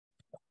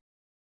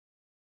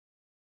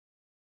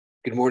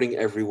Good morning,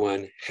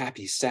 everyone.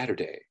 Happy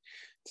Saturday.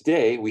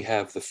 Today, we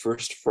have the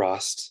first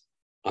frost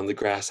on the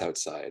grass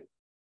outside.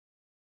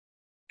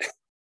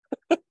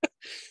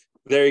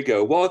 There you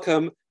go.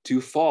 Welcome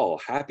to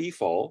fall. Happy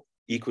fall.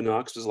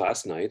 Equinox was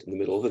last night in the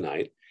middle of the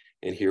night,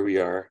 and here we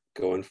are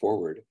going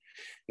forward.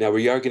 Now,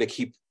 we are going to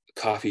keep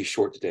coffee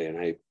short today, and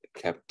I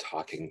kept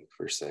talking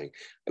first thing.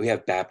 We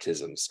have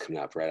baptisms coming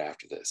up right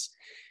after this.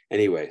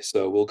 Anyway,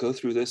 so we'll go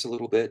through this a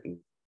little bit and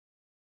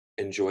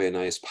enjoy a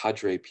nice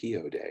Padre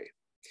Pio day.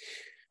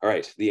 All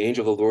right, the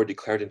angel of the Lord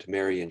declared unto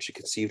Mary, and she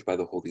conceived by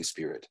the Holy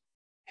Spirit.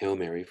 Hail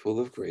Mary, full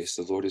of grace,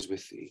 the Lord is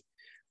with thee.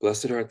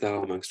 Blessed art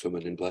thou amongst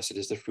women, and blessed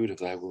is the fruit of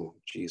thy womb,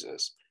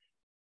 Jesus.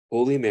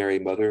 Holy Mary,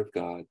 Mother of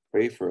God,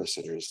 pray for us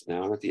sinners,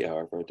 now and at the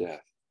hour of our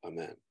death.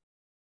 Amen.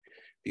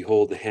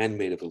 Behold, the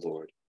handmaid of the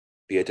Lord,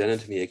 be it done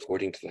unto me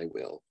according to thy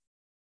will.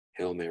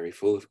 Hail Mary,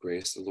 full of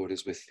grace, the Lord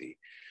is with thee.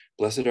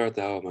 Blessed art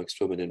thou amongst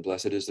women, and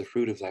blessed is the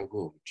fruit of thy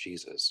womb,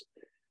 Jesus.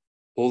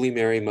 Holy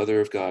Mary, Mother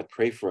of God,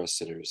 pray for us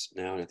sinners,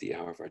 now and at the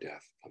hour of our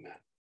death. Amen.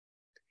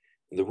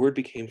 And the Word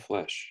became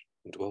flesh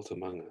and dwelt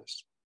among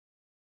us.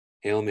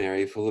 Hail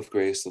Mary, full of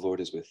grace, the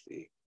Lord is with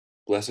thee.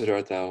 Blessed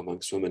art thou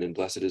amongst women, and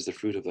blessed is the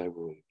fruit of thy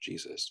womb,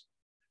 Jesus.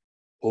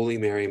 Holy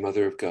Mary,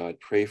 Mother of God,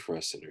 pray for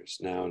us sinners,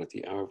 now and at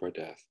the hour of our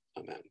death.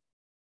 Amen.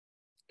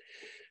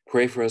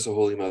 Pray for us, O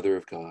Holy Mother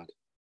of God,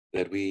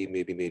 that we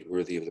may be made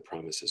worthy of the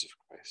promises of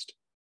Christ.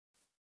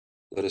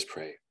 Let us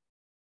pray.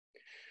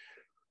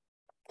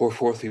 Pour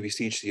forth, we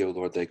beseech thee, O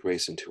Lord, thy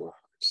grace into our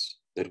hearts,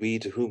 that we,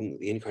 to whom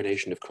the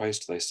incarnation of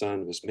Christ thy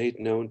Son was made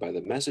known by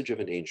the message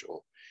of an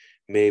angel,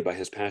 may, by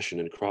his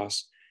passion and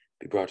cross,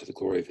 be brought to the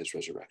glory of his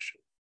resurrection.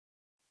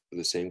 Through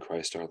the same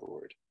Christ our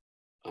Lord.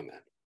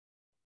 Amen.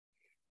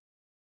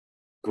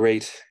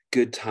 Great,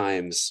 good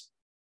times.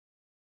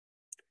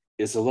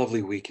 It's a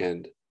lovely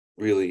weekend.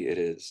 Really, it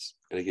is.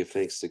 And I give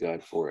thanks to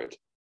God for it.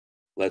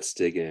 Let's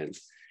dig in.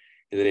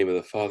 In the name of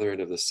the Father,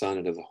 and of the Son,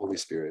 and of the Holy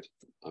Spirit.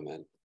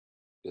 Amen.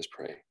 Let us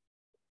pray.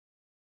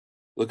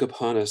 Look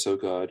upon us, O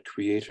God,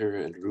 creator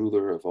and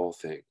ruler of all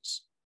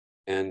things,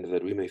 and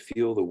that we may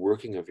feel the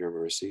working of your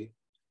mercy,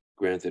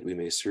 grant that we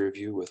may serve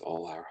you with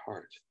all our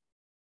heart.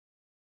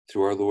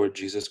 Through our Lord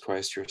Jesus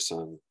Christ, your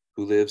Son,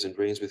 who lives and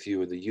reigns with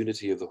you in the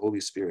unity of the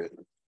Holy Spirit,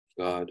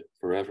 God,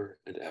 forever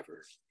and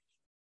ever.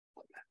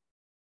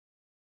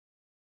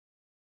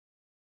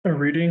 A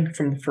reading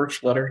from the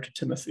first letter to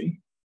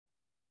Timothy.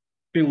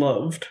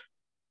 Beloved,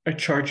 I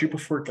charge you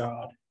before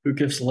God, who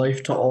gives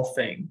life to all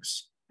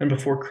things, and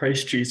before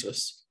Christ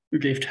Jesus, who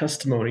gave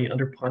testimony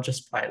under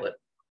Pontius Pilate,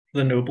 for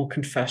the noble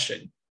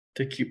confession,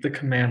 to keep the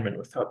commandment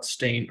without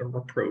stain or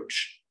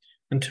reproach,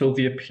 until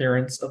the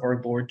appearance of our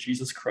Lord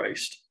Jesus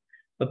Christ,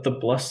 that the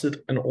blessed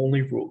and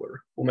only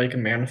ruler will make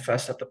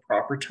manifest at the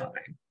proper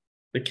time,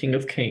 the King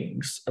of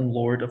kings and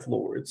Lord of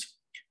lords,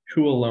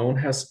 who alone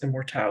has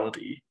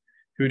immortality,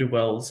 who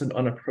dwells in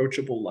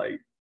unapproachable light,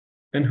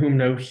 and whom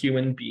no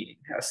human being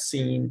has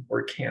seen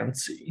or can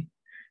see.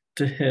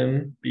 To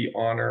him be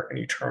honor and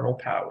eternal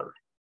power.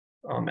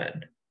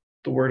 Amen.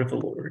 The word of the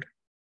Lord.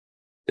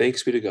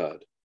 Thanks be to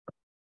God.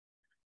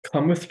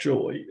 Come with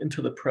joy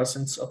into the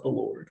presence of the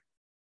Lord.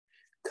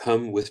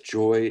 Come with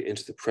joy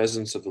into the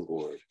presence of the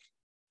Lord.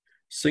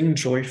 Sing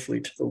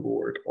joyfully to the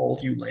Lord, all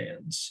you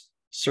lands.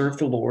 Serve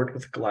the Lord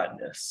with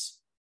gladness.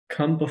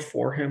 Come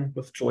before him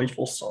with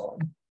joyful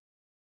song.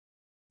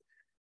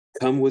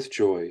 Come with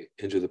joy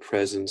into the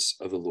presence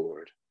of the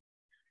Lord.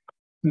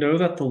 Know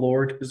that the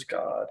Lord is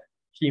God.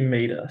 He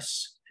made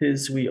us,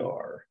 his we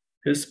are,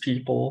 his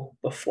people,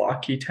 the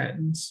flock he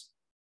tends.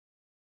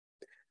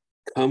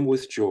 Come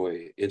with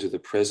joy into the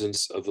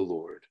presence of the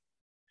Lord.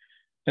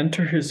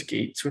 Enter his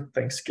gates with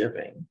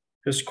thanksgiving,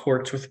 his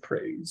courts with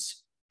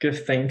praise.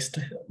 Give thanks to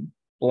him.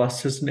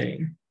 Bless his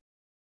name.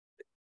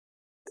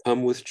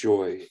 Come with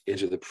joy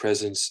into the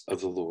presence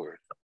of the Lord.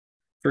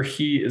 For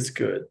he is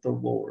good, the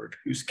Lord,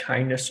 whose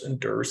kindness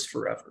endures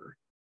forever,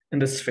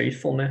 and his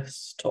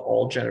faithfulness to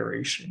all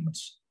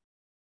generations.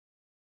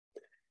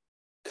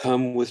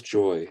 Come with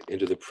joy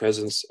into the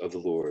presence of the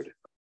Lord.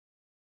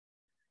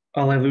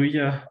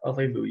 Alleluia,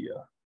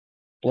 alleluia.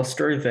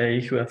 Blessed are they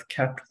who have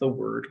kept the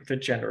word with a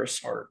generous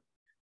heart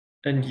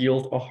and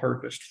yield a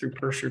harvest through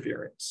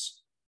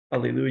perseverance.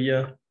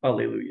 Alleluia,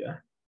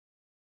 alleluia.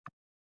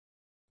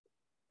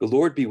 The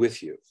Lord be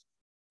with you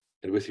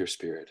and with your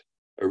spirit.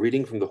 A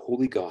reading from the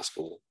Holy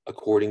Gospel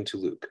according to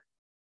Luke.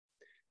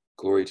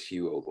 Glory to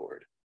you, O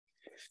Lord.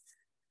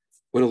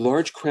 When a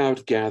large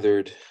crowd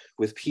gathered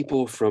with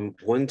people from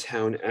one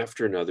town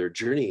after another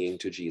journeying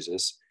to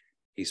Jesus,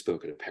 he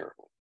spoke in a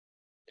parable.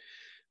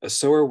 A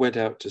sower went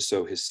out to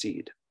sow his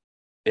seed,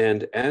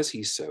 and as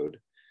he sowed,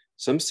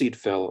 some seed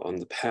fell on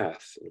the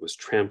path and was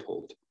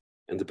trampled,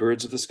 and the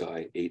birds of the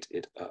sky ate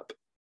it up.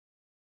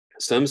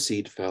 Some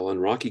seed fell on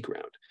rocky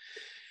ground,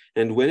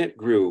 and when it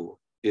grew,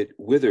 it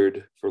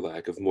withered for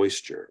lack of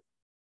moisture.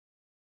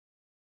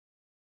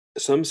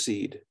 Some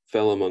seed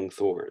fell among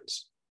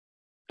thorns,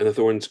 and the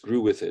thorns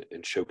grew with it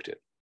and choked it.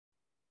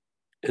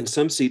 And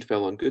some seed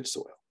fell on good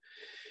soil,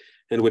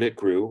 and when it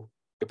grew,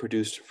 it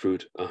produced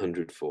fruit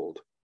 100-fold.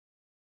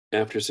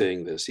 After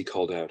saying this, he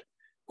called out,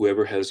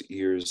 "Whoever has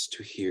ears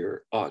to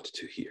hear ought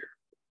to hear."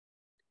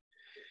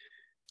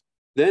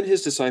 Then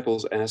his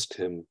disciples asked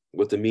him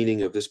what the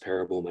meaning of this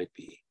parable might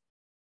be.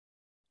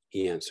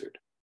 He answered,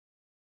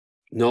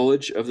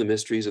 "Knowledge of the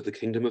mysteries of the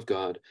kingdom of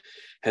God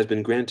has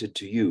been granted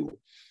to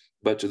you,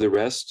 but to the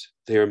rest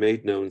they are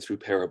made known through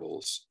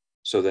parables,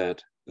 so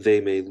that they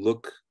may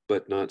look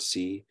but not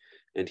see,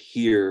 and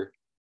hear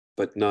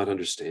but not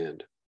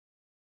understand.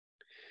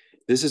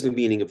 This is the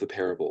meaning of the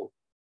parable.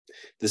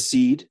 The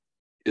seed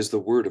is the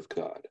word of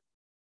God.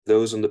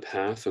 Those on the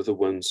path are the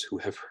ones who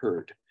have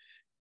heard,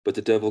 but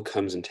the devil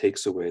comes and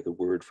takes away the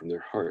word from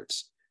their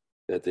hearts,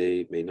 that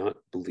they may not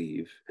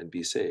believe and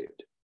be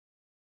saved.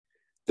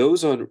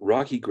 Those on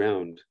rocky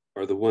ground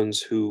are the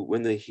ones who,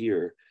 when they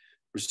hear,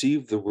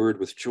 receive the word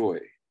with joy,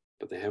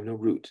 but they have no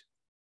root.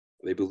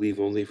 They believe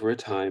only for a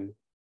time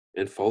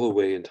and fall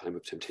away in time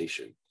of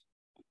temptation.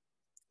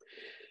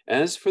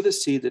 As for the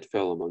seed that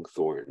fell among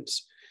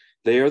thorns,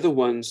 they are the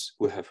ones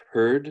who have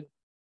heard,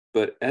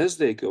 but as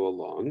they go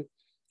along,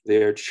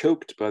 they are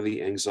choked by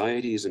the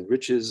anxieties and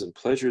riches and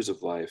pleasures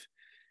of life,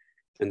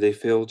 and they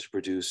fail to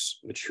produce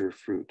mature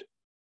fruit.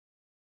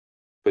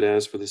 But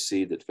as for the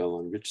seed that fell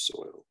on rich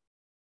soil,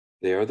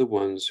 they are the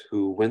ones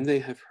who, when they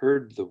have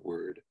heard the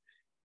word,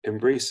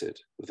 embrace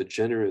it with a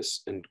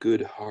generous and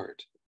good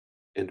heart,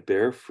 and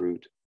bear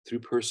fruit through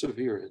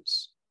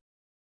perseverance.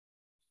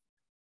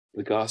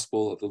 The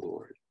gospel of the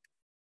Lord.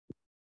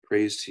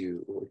 Praise to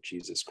you, Lord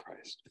Jesus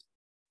Christ.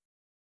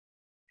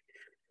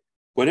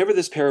 Whenever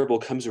this parable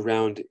comes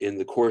around in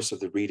the course of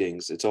the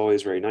readings, it's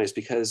always very nice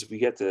because we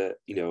get the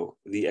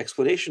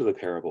explanation of the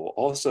parable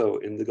also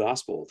in the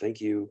gospel.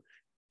 Thank you,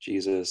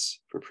 Jesus,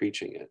 for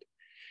preaching it,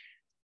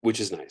 which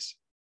is nice.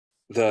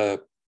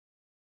 The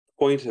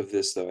point of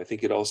this, though, I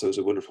think it also is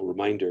a wonderful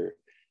reminder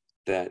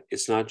that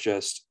it's not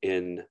just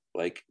in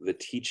like the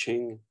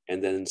teaching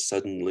and then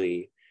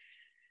suddenly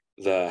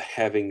the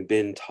having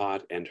been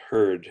taught and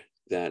heard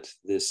that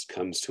this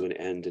comes to an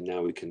end and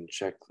now we can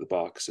check the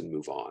box and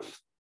move on.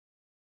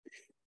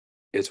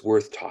 It's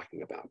worth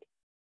talking about.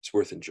 It's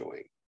worth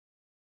enjoying.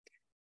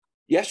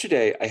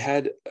 Yesterday, I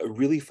had a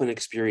really fun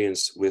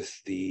experience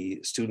with the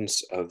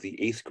students of the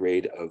 8th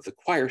grade of the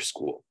choir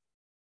school.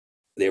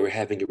 They were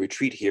having a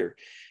retreat here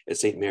at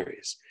St.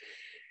 Mary's.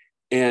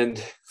 And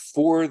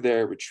for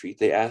their retreat,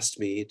 they asked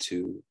me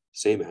to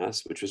say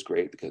Mass, which was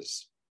great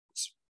because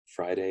it's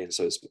Friday, and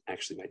so it's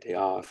actually my day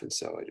off, and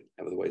so I didn't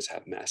otherwise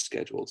have Mass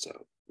scheduled,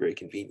 so very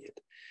convenient.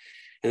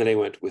 And then I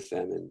went with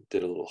them and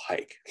did a little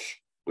hike,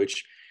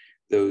 which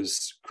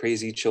those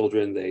crazy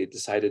children, they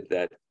decided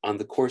that on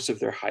the course of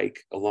their hike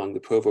along the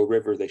Provo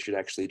River, they should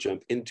actually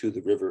jump into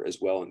the river as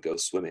well and go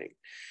swimming.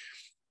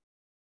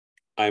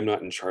 I'm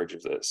not in charge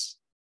of this.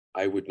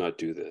 I would not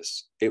do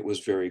this. It was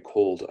very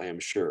cold, I am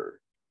sure.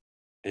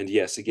 And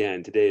yes,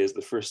 again, today is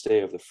the first day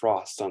of the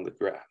frost on the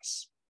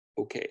grass.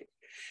 Okay.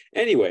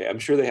 Anyway, I'm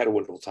sure they had a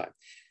wonderful time.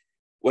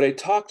 What I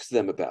talked to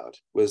them about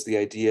was the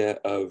idea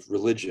of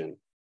religion.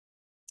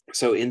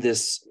 So in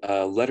this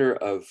letter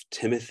of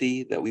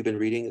Timothy that we've been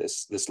reading,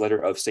 this letter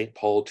of St.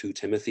 Paul to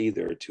Timothy,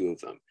 there are two of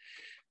them,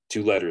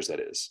 two letters, that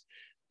is.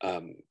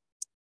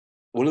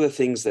 One of the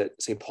things that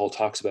St. Paul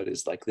talks about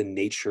is like the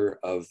nature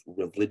of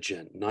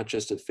religion, not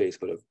just of faith,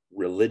 but of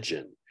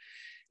religion.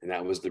 And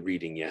that was the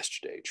reading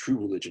yesterday. True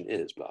religion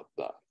is blah,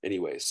 blah.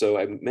 Anyway, so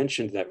I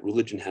mentioned that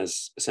religion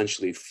has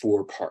essentially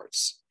 4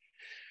 parts.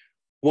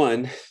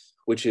 One,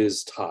 which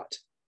is taught,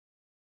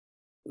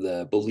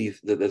 the belief,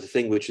 the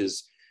thing which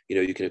is,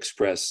 you can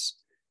express,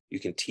 you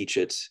can teach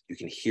it, you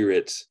can hear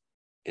it,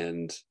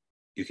 and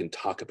you can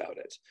talk about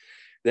it.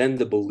 Then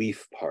the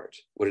belief part,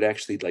 what it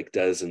actually like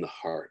does in the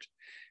heart.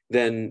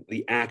 Then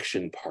the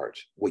action part,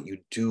 what you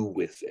do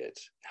with it,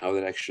 how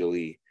that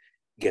actually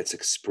gets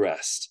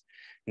expressed,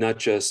 not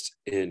just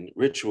in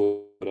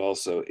ritual, but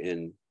also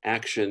in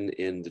action,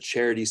 in the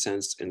charity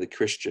sense, in the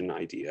Christian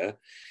idea.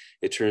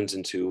 It turns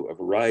into a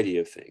variety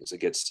of things. It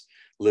gets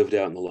lived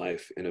out in the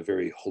life in a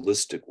very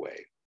holistic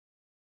way.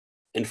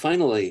 And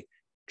finally,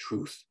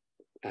 truth,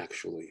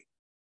 actually.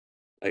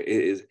 It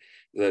is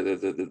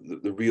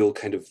the real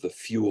kind of the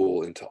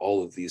fuel into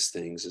all of these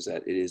things is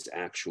that it is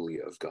actually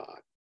of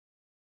God,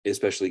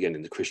 especially again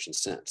in the Christian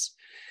sense.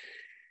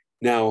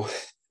 Now,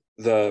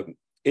 the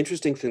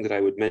interesting thing that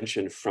I would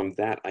mention from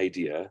that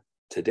idea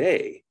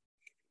today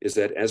is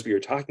that as we are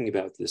talking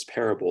about this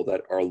parable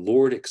that our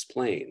Lord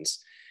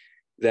explains,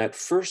 that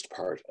first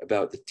part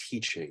about the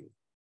teaching,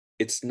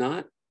 it's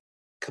not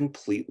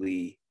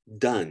completely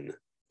done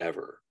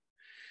ever.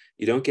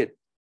 You don't get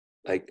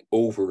like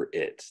over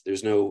it.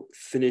 There's no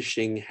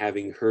finishing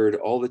having heard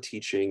all the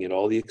teaching and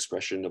all the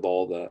expression of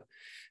all the,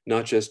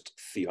 not just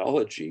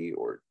theology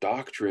or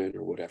doctrine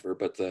or whatever,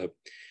 but the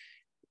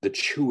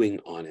chewing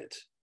on it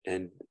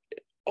and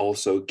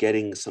also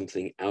getting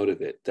something out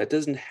of it. That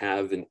doesn't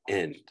have an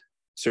end,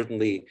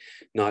 certainly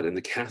not in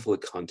the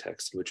Catholic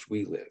context in which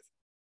we live.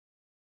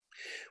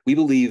 We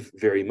believe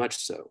very much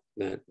so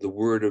that the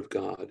Word of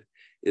God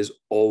is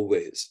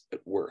always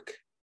at work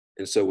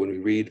And so when we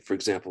read, for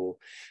example,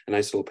 a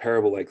nice little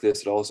parable like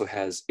this, it also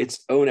has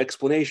its own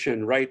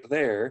explanation right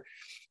there.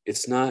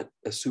 It's not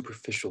a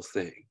superficial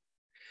thing.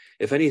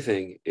 If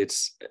anything,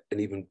 it's an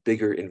even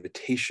bigger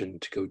invitation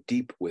to go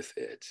deep with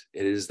it.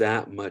 It is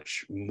that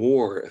much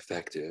more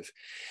effective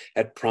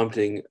at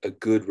prompting a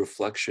good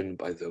reflection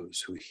by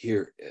those who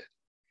hear it.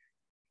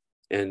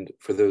 And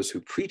for those who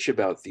preach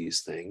about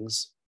these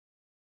things,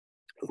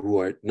 who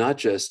are not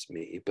just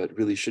me, but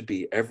really should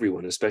be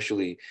everyone,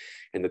 especially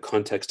in the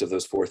context of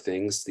those four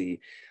things, the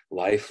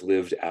life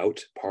lived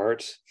out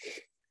part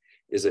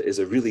is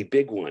a really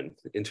big one,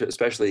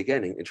 especially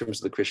again, in terms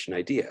of the Christian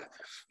idea.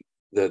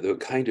 The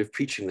kind of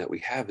preaching that we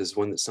have is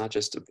one that's not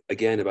just,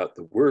 again, about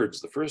the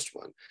words, the first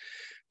one,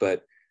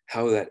 but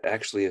how that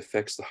actually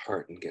affects the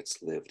heart and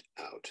gets lived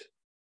out.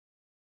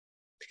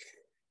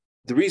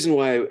 The reason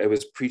why I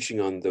was preaching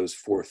on those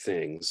four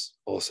things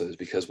also is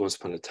because once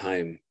upon a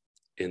time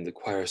in the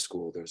choir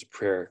school, there was a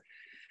prayer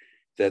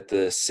that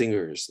the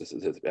singers,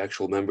 the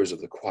actual members of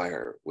the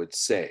choir would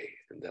say,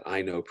 and that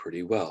I know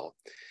pretty well.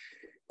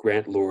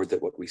 Grant, Lord,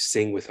 that what we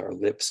sing with our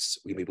lips,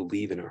 we may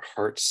believe in our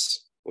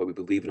hearts. What we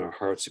believe in our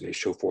hearts, we may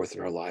show forth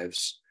in our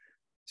lives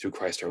through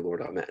Christ our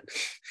Lord. Amen.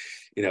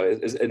 You know,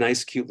 it's a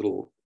nice, cute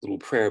little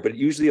prayer, but it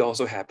usually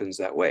also happens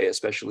that way,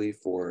 especially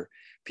for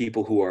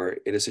people who are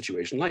in a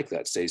situation like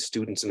that, say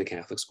students in a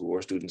Catholic school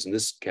or students in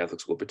this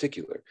Catholic school in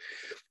particular.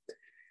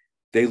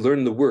 They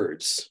learn the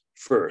words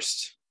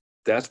first.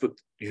 That's what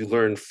you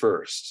learn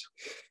first.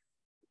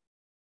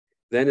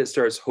 Then it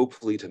starts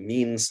hopefully to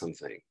mean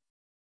something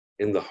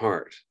in the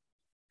heart,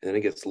 and then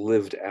it gets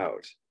lived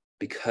out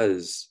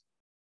because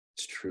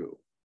it's true.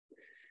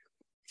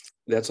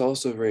 That's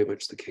also very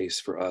much the case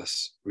for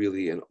us,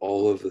 really, in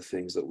all of the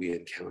things that we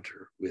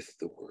encounter with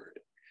the word.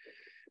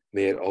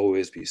 May it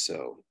always be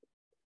so.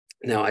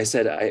 Now, I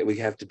said we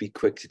have to be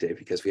quick today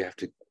because we have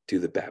to do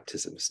the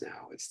baptisms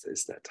now.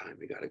 It's that time,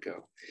 we got to go.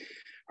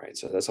 All right,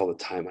 so that's all the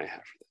time I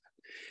have for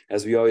that.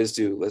 As we always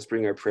do, let's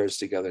bring our prayers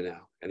together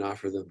now and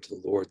offer them to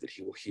the Lord that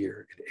he will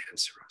hear and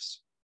answer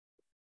us.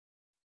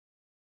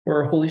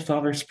 For our Holy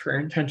Father's prayer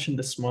intention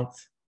this month,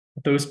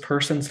 those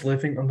persons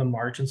living on the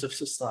margins of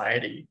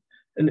society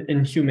in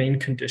inhumane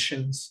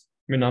conditions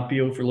may not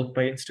be overlooked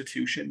by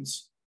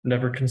institutions,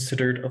 never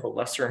considered of a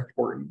lesser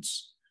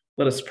importance.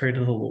 Let us pray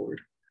to the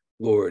Lord.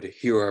 Lord,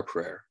 hear our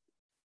prayer.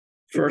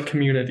 For our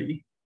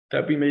community,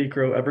 that we may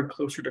grow ever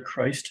closer to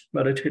Christ,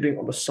 meditating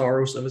on the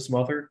sorrows of his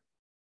mother,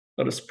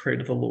 let us pray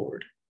to the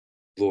Lord.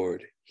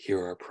 Lord,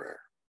 hear our prayer.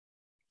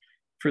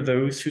 For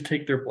those who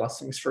take their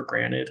blessings for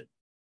granted,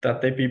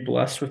 that they be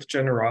blessed with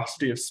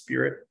generosity of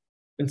spirit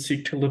and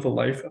seek to live a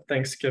life of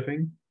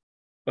thanksgiving,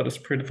 let us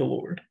pray to the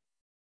Lord.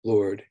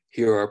 Lord,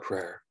 hear our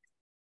prayer.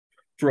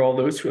 For all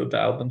those who have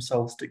vowed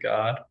themselves to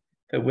God,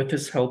 that with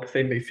his help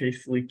they may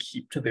faithfully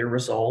keep to their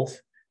resolve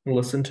and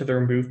listen to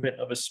their movement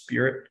of his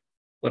spirit,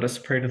 let us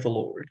pray to the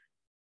Lord.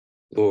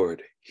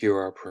 Lord, hear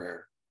our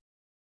prayer.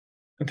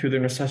 And through the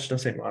intercession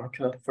of St.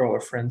 Monica, for all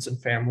our friends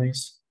and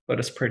families, let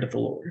us pray to the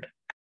Lord.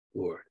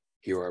 Lord,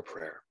 hear our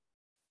prayer.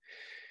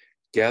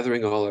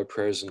 Gathering all our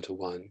prayers into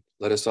one,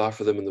 let us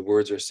offer them in the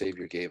words our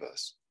Savior gave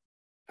us.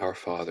 Our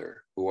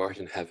Father, who art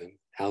in heaven,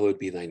 hallowed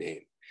be thy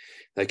name.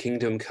 Thy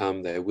kingdom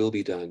come, thy will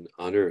be done,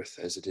 on earth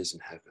as it is in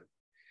heaven.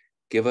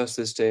 Give us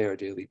this day our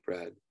daily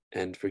bread,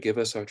 and forgive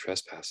us our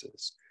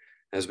trespasses,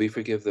 as we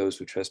forgive those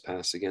who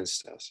trespass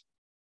against us.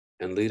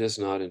 And lead us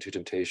not into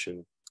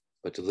temptation,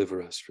 but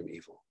deliver us from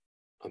evil.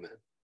 Amen.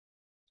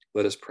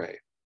 Let us pray.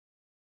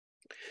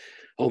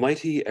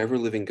 Almighty,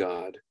 ever-living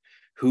God,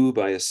 who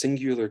by a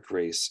singular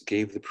grace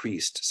gave the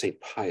priest, St.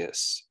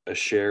 Pius, a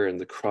share in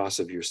the cross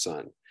of your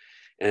Son,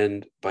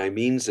 and by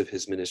means of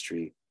his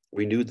ministry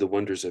renewed the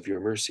wonders of your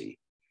mercy,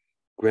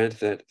 grant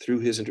that through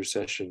his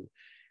intercession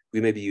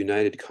we may be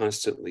united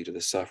constantly to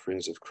the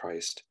sufferings of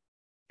Christ,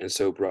 and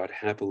so brought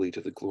happily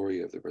to the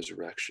glory of the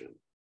resurrection.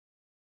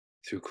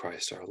 Through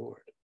Christ our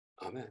Lord.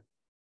 Amen.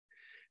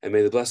 And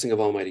may the blessing of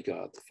Almighty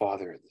God, the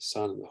Father, and the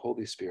Son, and the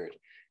Holy Spirit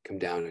come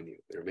down on you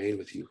and remain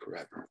with you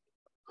forever.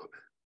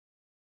 Amen.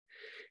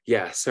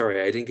 Yeah,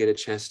 sorry, I didn't get a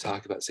chance to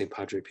talk about St.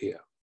 Padre Pio.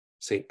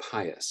 St.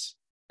 Pius,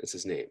 that's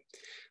his name.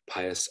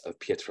 Pius of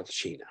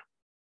Pietrelcina.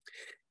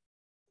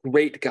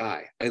 Great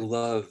guy. I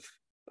love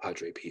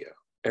Padre Pio.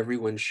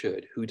 Everyone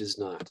should. Who does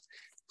not?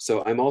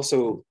 So I'm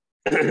also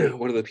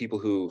one of the people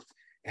who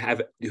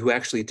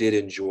actually did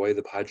enjoy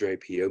the Padre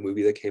Pio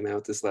movie that came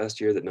out this last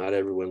year that not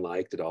everyone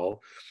liked at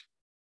all.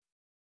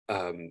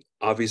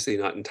 Obviously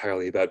not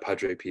entirely about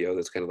Padre Pio.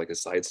 That's kind of like a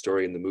side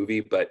story in the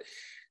movie, but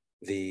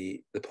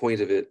the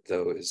point of it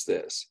though is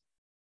this.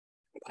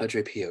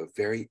 Padre Pio,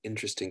 very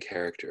interesting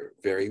character,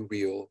 very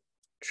real,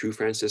 true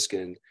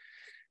Franciscan,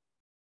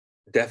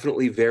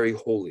 definitely very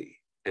holy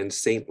and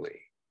saintly,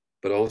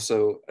 but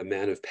also a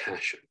man of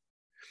passion.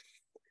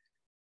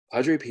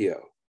 Padre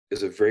Pio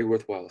is a very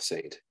worthwhile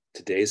saint.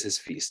 Today's his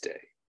feast day.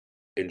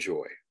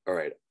 Enjoy. All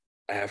right,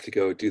 I have to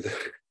go do the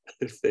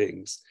other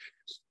things.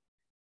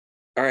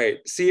 All right,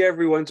 see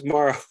everyone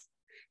tomorrow.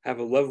 Have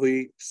a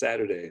lovely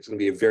Saturday. It's going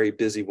to be a very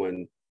busy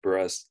one for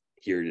us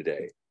here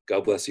today.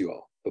 God bless you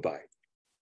all. Bye-bye.